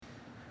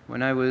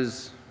When I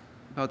was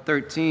about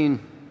 13,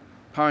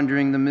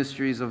 pondering the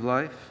mysteries of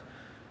life,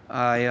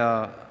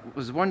 I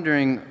was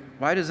wondering,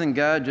 why doesn't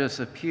God just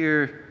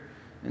appear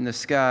in the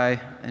sky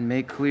and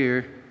make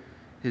clear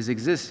his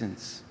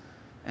existence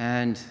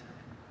and,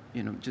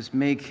 just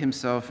make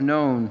himself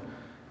known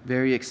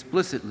very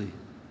explicitly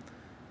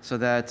so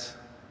that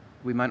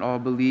we might all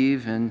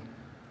believe and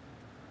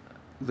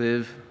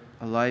live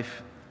a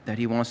life that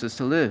he wants us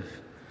to live?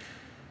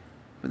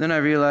 But then I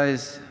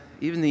realized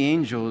even the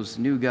angels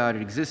knew God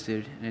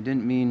existed, and it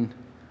didn't mean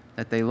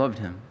that they loved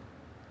him.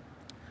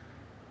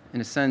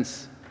 In a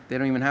sense, they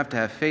don't even have to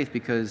have faith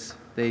because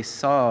they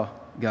saw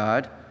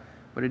God,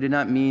 but it did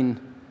not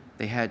mean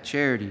they had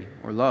charity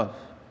or love.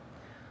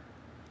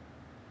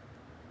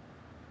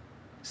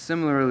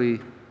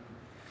 Similarly,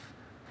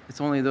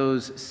 it's only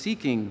those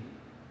seeking,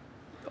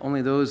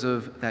 only those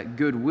of that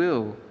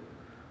goodwill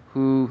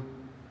who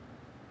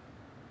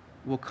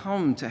will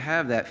come to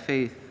have that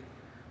faith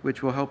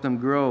which will help them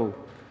grow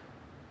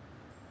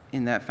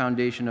in that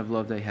foundation of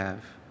love they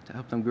have, to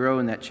help them grow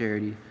in that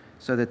charity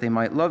so that they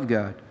might love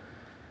God.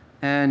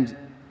 And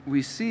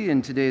we see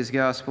in today's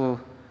gospel,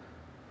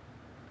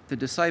 the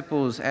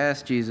disciples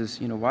asked Jesus,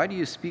 why do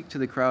you speak to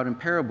the crowd in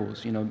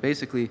parables?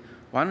 Basically,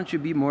 why don't you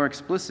be more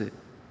explicit?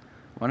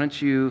 Why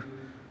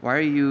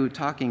are you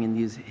talking in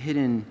these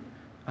hidden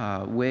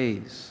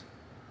ways?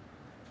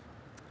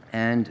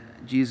 And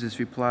Jesus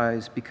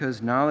replies,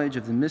 because knowledge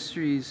of the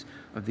mysteries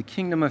of the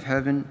kingdom of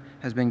heaven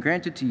has been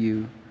granted to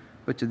you,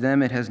 but to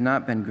them it has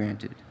not been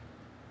granted.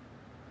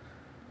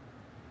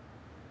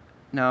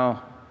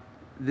 Now,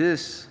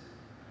 this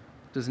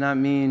does not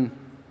mean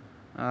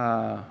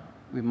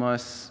we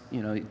must,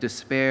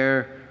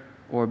 despair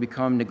or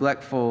become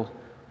neglectful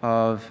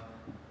of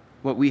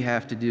what we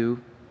have to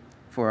do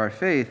for our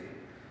faith,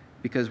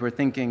 because we're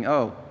thinking,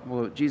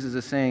 Jesus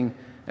is saying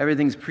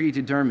everything's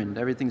predetermined,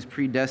 everything's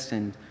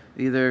predestined.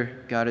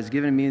 Either God has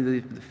given me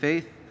the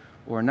faith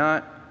or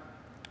not.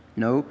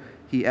 No,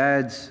 he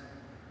adds,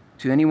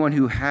 to anyone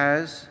who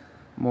has,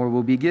 more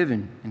will be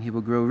given, and he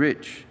will grow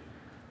rich.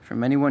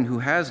 From anyone who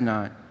has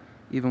not,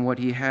 even what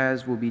he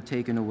has will be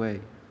taken away.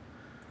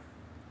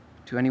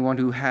 To anyone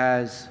who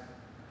has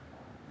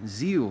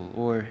zeal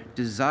or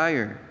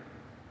desire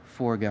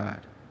for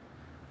God,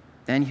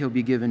 then he'll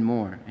be given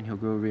more, and he'll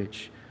grow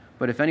rich.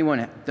 But if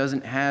anyone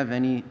doesn't have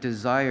any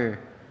desire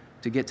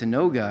to get to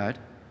know God,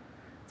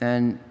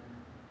 then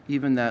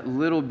even that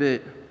little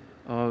bit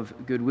of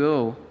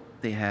goodwill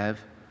they have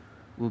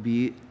will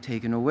be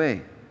taken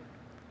away.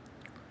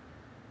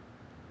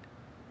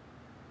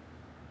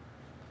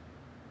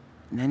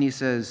 And then he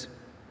says,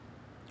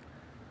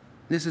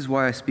 this is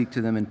why I speak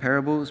to them in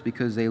parables,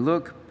 because they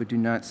look but do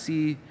not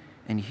see,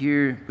 and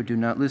hear but do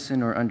not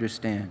listen or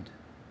understand.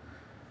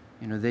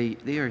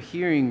 They are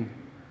hearing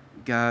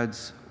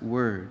God's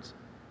words,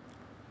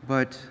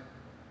 but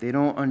they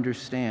don't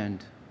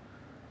understand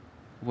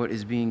what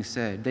is being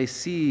said. They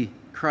see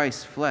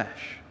Christ's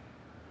flesh,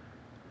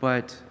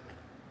 but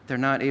they're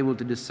not able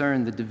to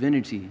discern the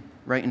divinity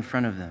right in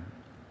front of them.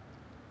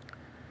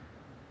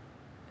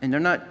 And they're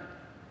not,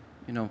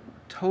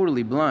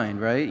 totally blind,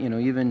 right?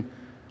 Even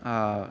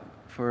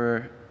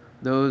for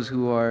those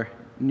who are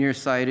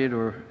nearsighted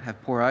or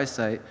have poor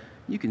eyesight,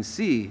 you can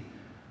see,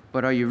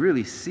 but are you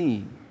really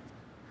seeing?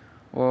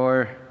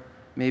 Or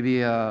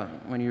maybe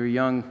when you're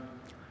young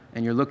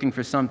and you're looking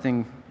for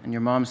something and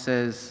your mom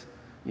says,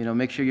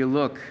 make sure you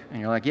look. And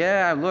you're like,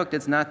 yeah, I looked,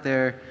 it's not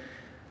there.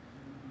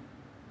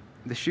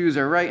 The shoes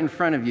are right in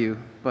front of you,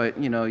 but,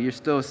 you're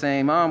still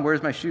saying, Mom,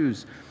 where's my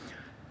shoes?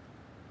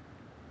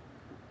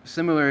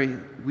 Similarly,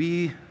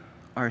 we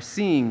are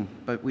seeing,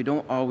 but we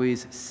don't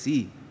always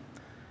see.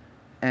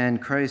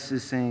 And Christ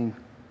is saying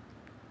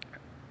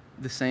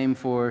the same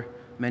for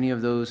many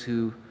of those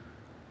who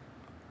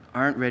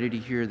aren't ready to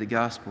hear the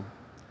gospel.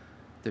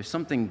 There's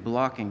something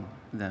blocking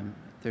them.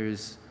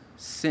 There's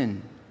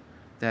sin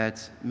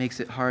that makes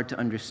it hard to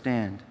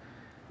understand,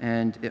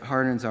 and it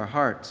hardens our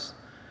hearts.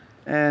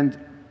 And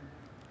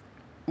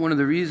one of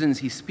the reasons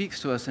he speaks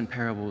to us in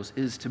parables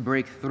is to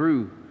break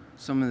through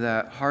some of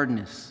that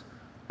hardness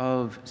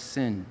of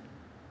sin.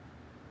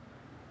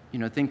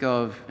 Think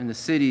of in the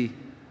city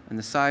and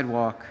the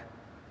sidewalk,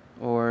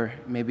 or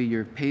maybe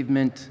your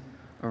pavement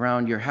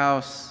around your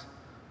house,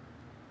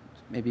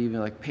 maybe even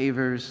like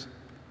pavers.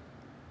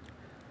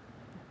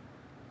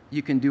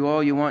 You can do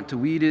all you want to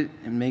weed it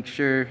and make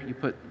sure you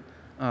put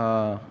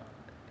the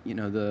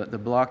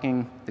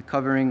blocking, the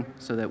covering,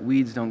 so that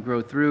weeds don't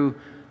grow through,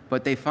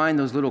 but they find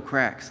those little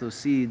cracks, those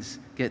seeds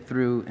get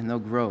through and they'll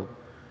grow,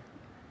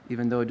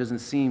 even though it doesn't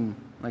seem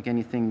like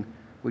anything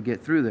would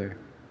get through there.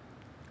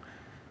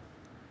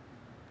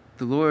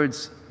 The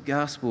Lord's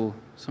gospel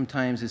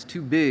sometimes is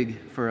too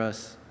big for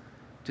us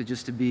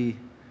to be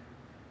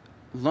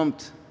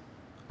lumped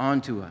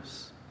onto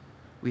us.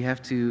 We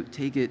have to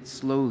take it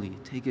slowly,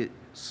 take it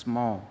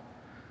small.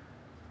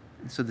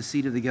 And so the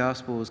seed of the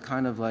gospel is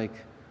kind of like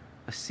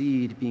a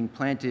seed being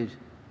planted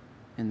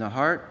in the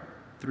heart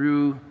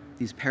through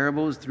these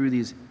parables, through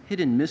these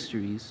hidden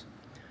mysteries,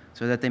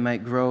 so that they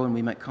might grow and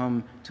we might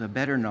come to a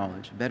better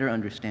knowledge, better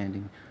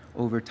understanding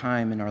over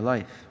time in our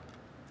life.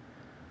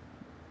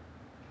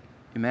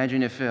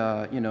 Imagine if,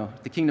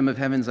 the kingdom of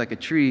heaven's like a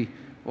tree.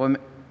 Well,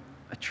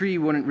 a tree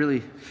wouldn't really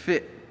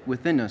fit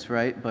within us,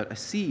 right? But a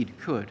seed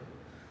could.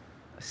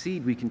 A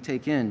seed we can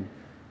take in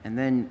and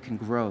then can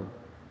grow.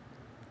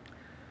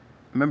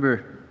 I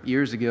remember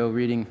years ago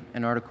reading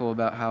an article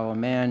about how a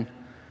man,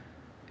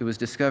 it was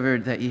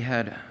discovered that he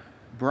had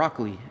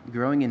broccoli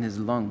growing in his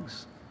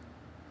lungs.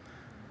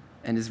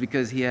 And it's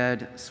because he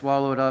had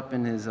swallowed up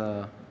in his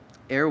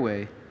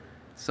airway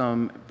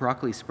some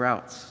broccoli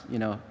sprouts.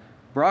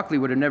 Broccoli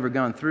would have never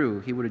gone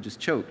through. He would have just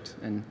choked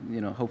and,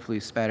 hopefully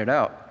spat it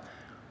out.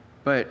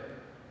 But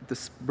the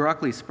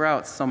broccoli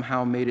sprouts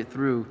somehow made it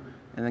through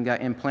and then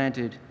got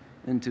implanted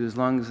into his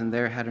lungs, and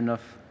there had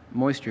enough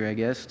moisture, I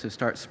guess, to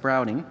start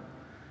sprouting.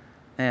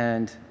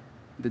 And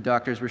the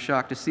doctors were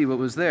shocked to see what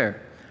was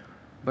there.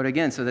 But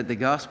again, so that the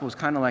gospel is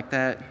kind of like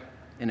that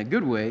in a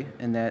good way,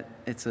 and that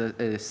it's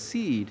a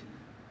seed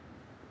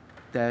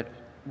that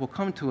will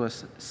come to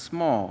us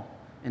small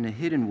in a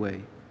hidden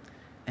way,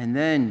 and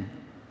then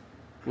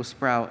will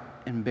sprout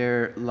and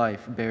bear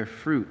life, bear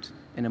fruit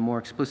in a more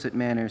explicit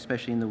manner,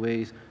 especially in the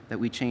ways that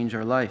we change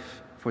our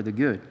life for the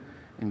good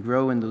and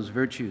grow in those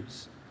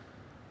virtues.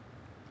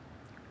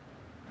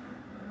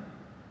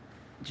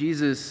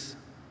 Jesus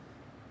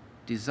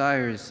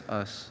desires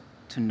us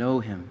to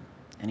know him,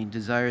 and he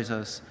desires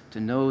us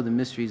to know the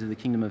mysteries of the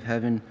kingdom of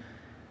heaven.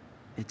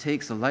 It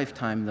takes a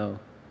lifetime, though,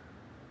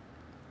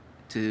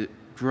 to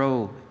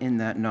grow in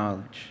that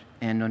knowledge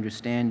and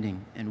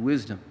understanding and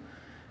wisdom.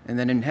 And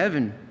then in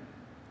heaven,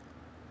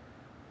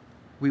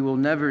 we will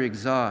never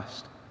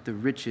exhaust the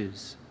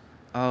riches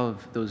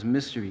of those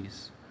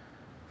mysteries.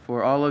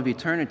 For all of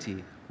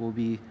eternity, we'll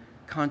be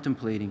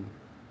contemplating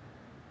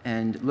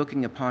and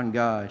looking upon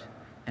God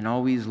and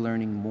always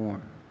learning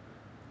more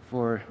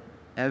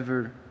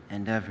forever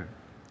and ever.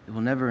 It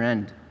will never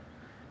end,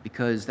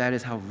 because that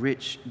is how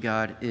rich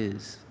God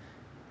is.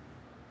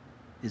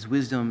 His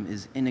wisdom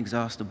is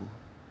inexhaustible.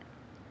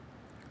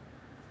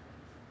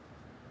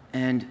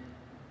 And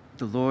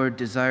the Lord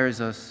desires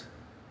us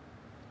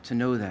to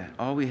know that.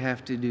 All we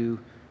have to do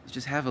is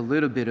just have a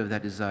little bit of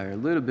that desire, a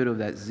little bit of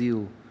that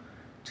zeal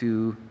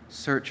to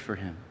search for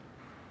him.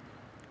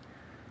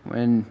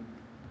 When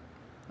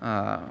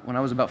I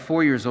was about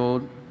 4 years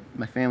old,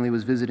 my family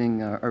was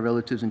visiting our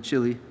relatives in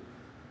Chile.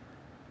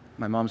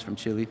 My mom's from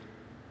Chile.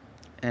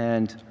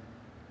 And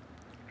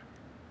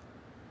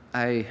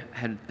I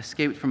had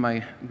escaped from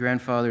my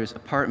grandfather's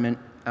apartment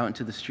out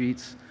into the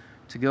streets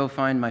to go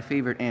find my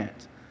favorite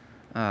aunt,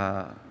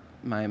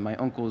 my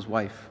uncle's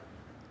wife.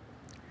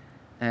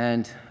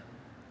 And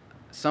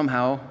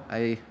somehow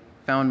I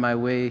found my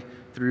way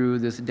through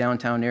this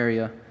downtown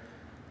area,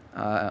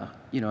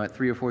 at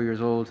 3 or 4 years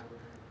old,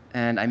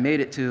 and I made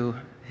it to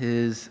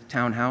his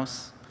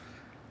townhouse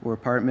or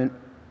apartment.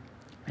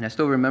 And I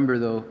still remember,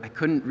 though, I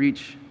couldn't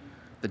reach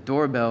the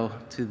doorbell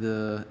to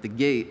the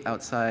gate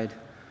outside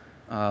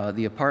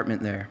the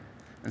apartment there.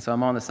 And so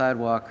I'm on the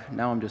sidewalk.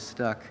 Now I'm just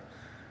stuck.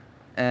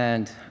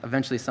 And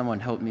eventually someone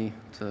helped me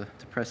to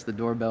press the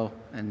doorbell.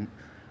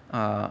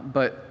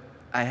 But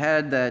I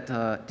had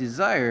that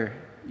desire,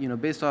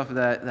 based off of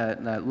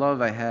that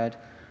love I had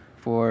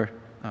for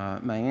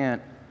my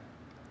aunt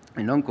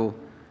and uncle,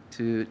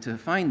 to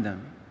find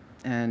them.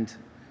 And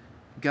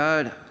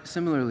God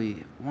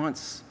similarly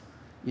wants,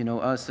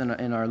 us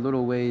in our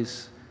little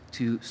ways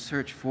to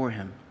search for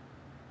him,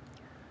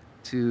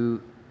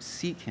 to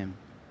seek him.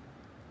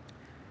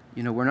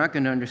 We're not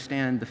going to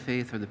understand the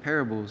faith or the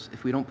parables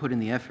if we don't put in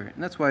the effort.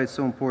 And that's why it's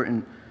so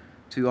important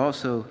to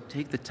also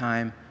take the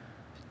time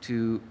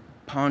to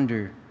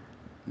ponder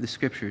the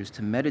scriptures,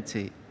 to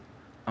meditate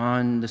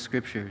on the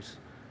scriptures,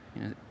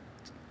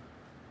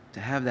 to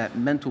have that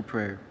mental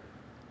prayer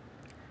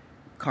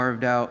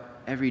carved out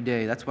every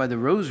day. That's why the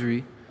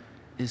rosary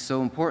is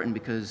so important,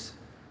 because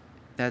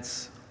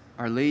that's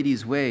Our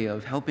Lady's way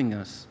of helping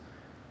us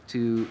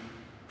to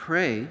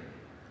pray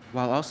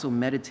while also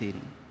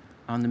meditating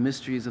on the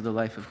mysteries of the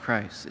life of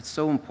Christ. It's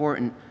so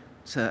important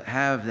to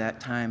have that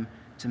time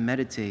to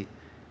meditate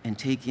and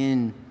take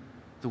in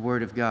the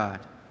Word of God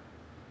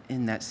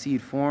in that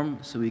seed form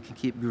so we can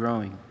keep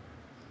growing.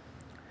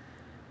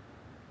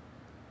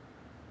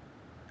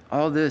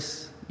 All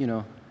this,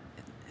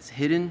 is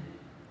hidden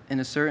in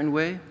a certain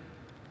way,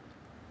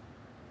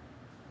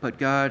 but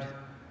God,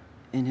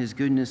 in his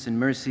goodness and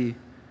mercy,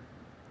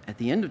 at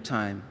the end of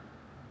time,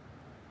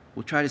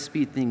 will try to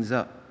speed things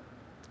up.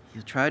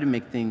 He'll try to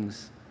make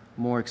things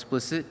more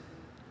explicit,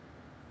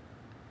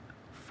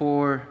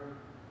 for,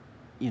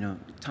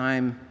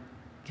 time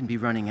can be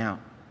running out.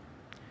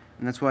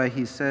 And that's why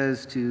he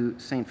says to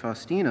St.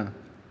 Faustina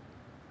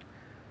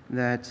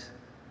that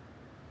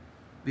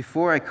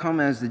before I come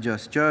as the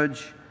just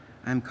judge,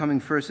 I am coming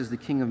first as the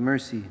King of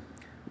mercy.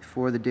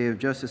 Before the day of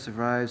justice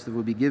arrives, there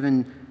will be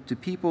given to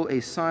people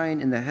a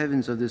sign in the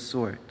heavens of this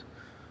sort.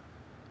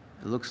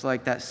 It looks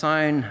like that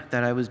sign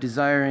that I was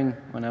desiring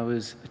when I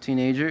was a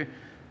teenager,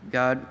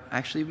 God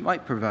actually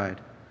might provide.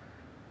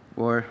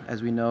 Or,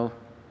 as we know,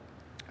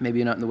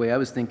 Maybe not in the way I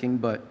was thinking,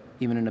 but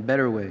even in a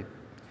better way.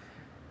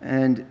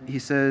 And he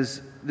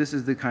says, this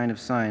is the kind of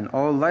sign.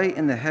 All light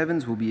in the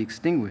heavens will be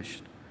extinguished,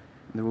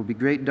 and there will be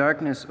great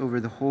darkness over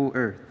the whole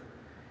earth.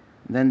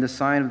 And then the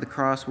sign of the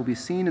cross will be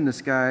seen in the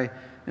sky,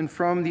 and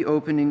from the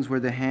openings where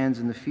the hands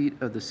and the feet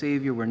of the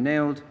Savior were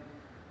nailed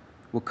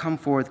will come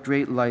forth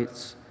great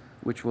lights,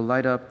 which will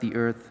light up the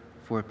earth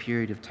for a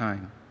period of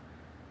time.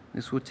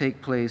 This will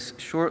take place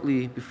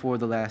shortly before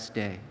the last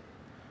day.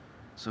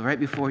 So right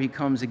before he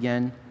comes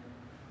again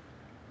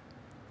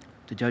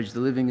to judge the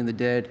living and the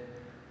dead,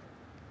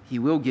 he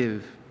will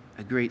give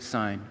a great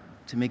sign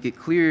to make it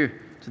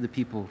clear to the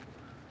people.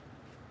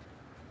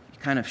 You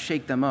kind of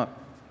shake them up,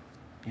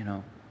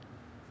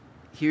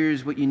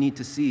 Here's what you need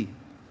to see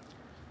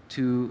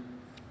to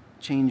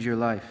change your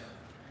life.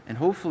 And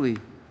hopefully,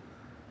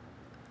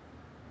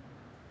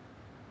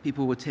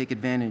 people will take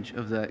advantage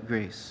of that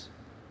grace.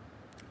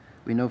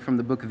 We know from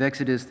the book of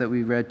Exodus that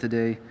we read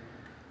today,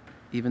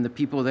 even the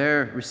people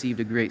there received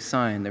a great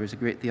sign. There was a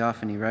great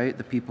theophany, right?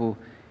 The people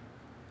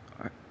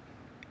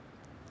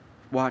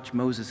watch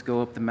Moses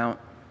go up the Mount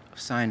of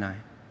Sinai.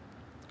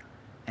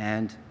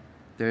 And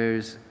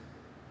there's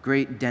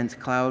great dense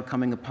cloud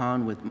coming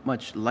upon with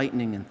much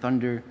lightning and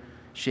thunder,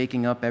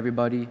 shaking up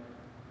everybody.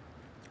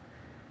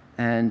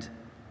 And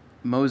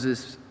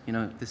Moses,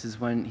 this is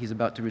when he's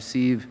about to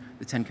receive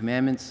the Ten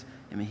Commandments.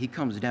 He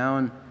comes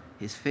down,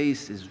 his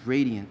face is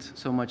radiant,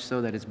 so much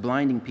so that it's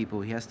blinding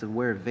people. He has to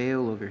wear a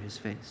veil over his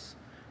face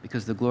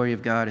because the glory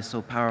of God is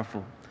so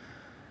powerful.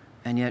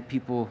 And yet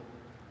people,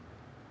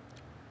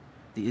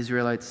 the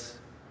Israelites,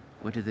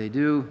 what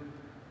do?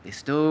 They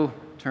still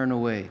turn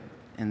away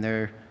in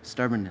their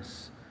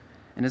stubbornness.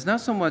 And it's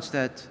not so much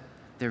that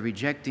they're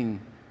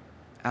rejecting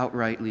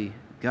outrightly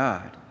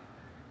God.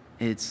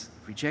 It's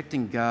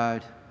rejecting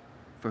God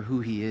for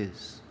who he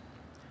is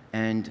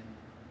and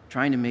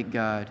trying to make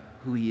God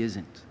who he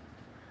isn't.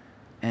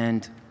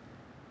 And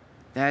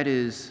that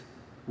is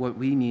what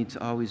we need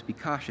to always be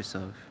cautious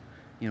of.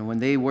 When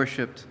they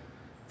worshiped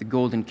the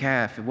golden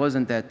calf, it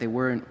wasn't that they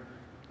weren't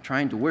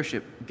trying to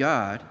worship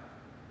God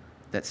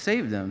that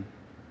saved them.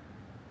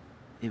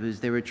 It was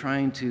they were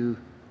trying to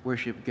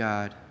worship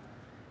God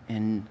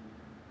in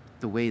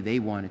the way they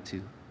wanted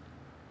to,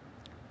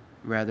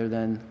 rather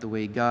than the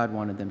way God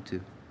wanted them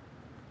to.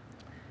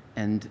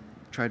 And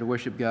try to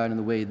worship God in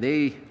the way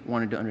they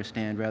wanted to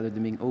understand, rather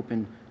than being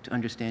open to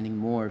understanding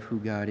more of who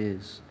God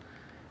is.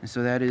 And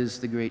so that is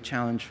the great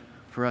challenge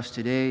for us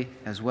today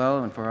as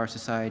well, and for our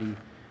society,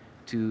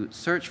 to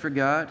search for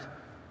God,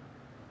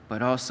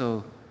 but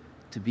also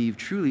to be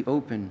truly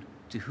open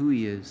to who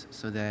he is,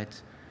 so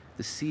that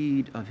the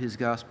seed of his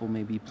gospel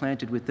may be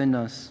planted within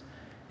us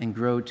and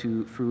grow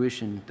to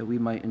fruition, that we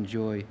might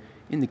enjoy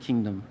in the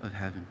kingdom of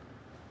heaven.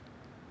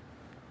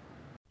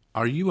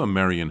 Are you a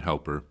Marian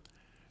helper?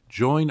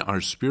 Join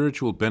our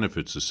Spiritual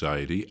Benefit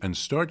Society and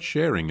start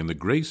sharing in the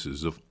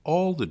graces of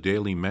all the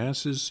daily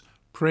masses,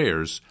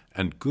 prayers,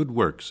 and good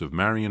works of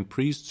Marian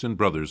priests and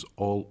brothers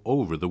all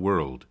over the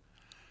world.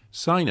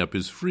 Sign up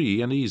is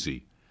free and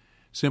easy.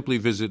 Simply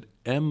visit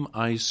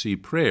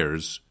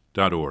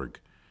micprayers.org.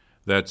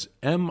 That's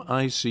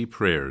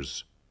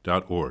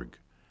micprayers.org.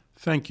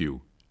 Thank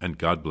you, and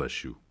God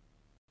bless you.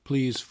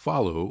 Please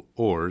follow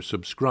or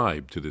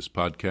subscribe to this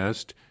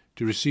podcast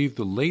to receive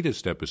the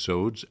latest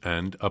episodes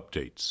and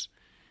updates.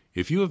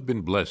 If you have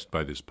been blessed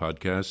by this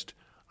podcast,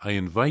 I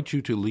invite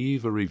you to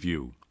leave a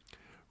review.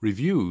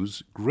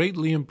 Reviews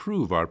greatly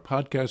improve our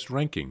podcast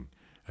ranking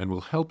and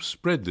will help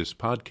spread this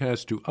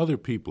podcast to other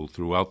people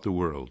throughout the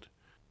world.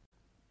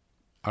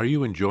 Are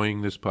you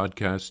enjoying this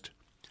podcast?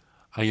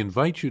 I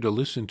invite you to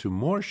listen to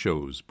more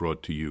shows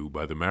brought to you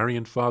by the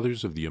Marian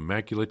Fathers of the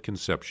Immaculate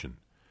Conception.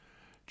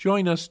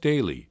 Join us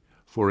daily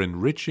for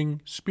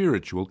enriching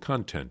spiritual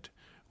content,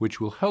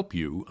 which will help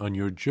you on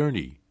your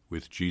journey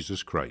with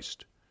Jesus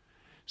Christ.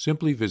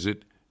 Simply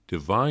visit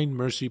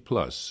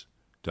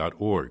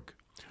DivineMercyPlus.org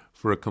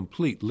for a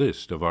complete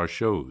list of our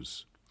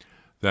shows.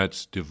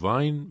 That's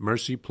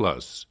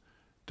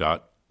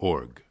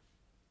DivineMercyPlus.org.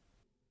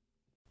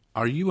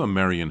 Are you a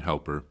Marian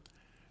helper?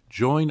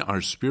 Join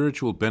our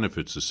Spiritual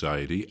Benefit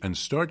Society and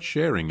start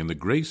sharing in the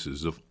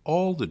graces of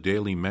all the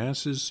daily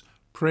masses,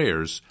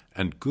 prayers,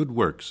 and good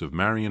works of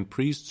Marian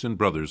priests and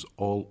brothers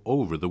all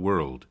over the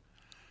world.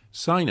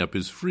 Sign up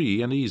is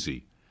free and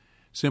easy.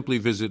 Simply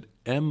visit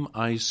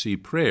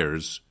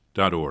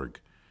micprayers.org.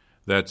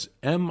 That's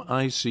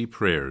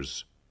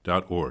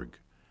micprayers.org.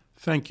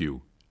 Thank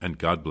you, and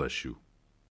God bless you.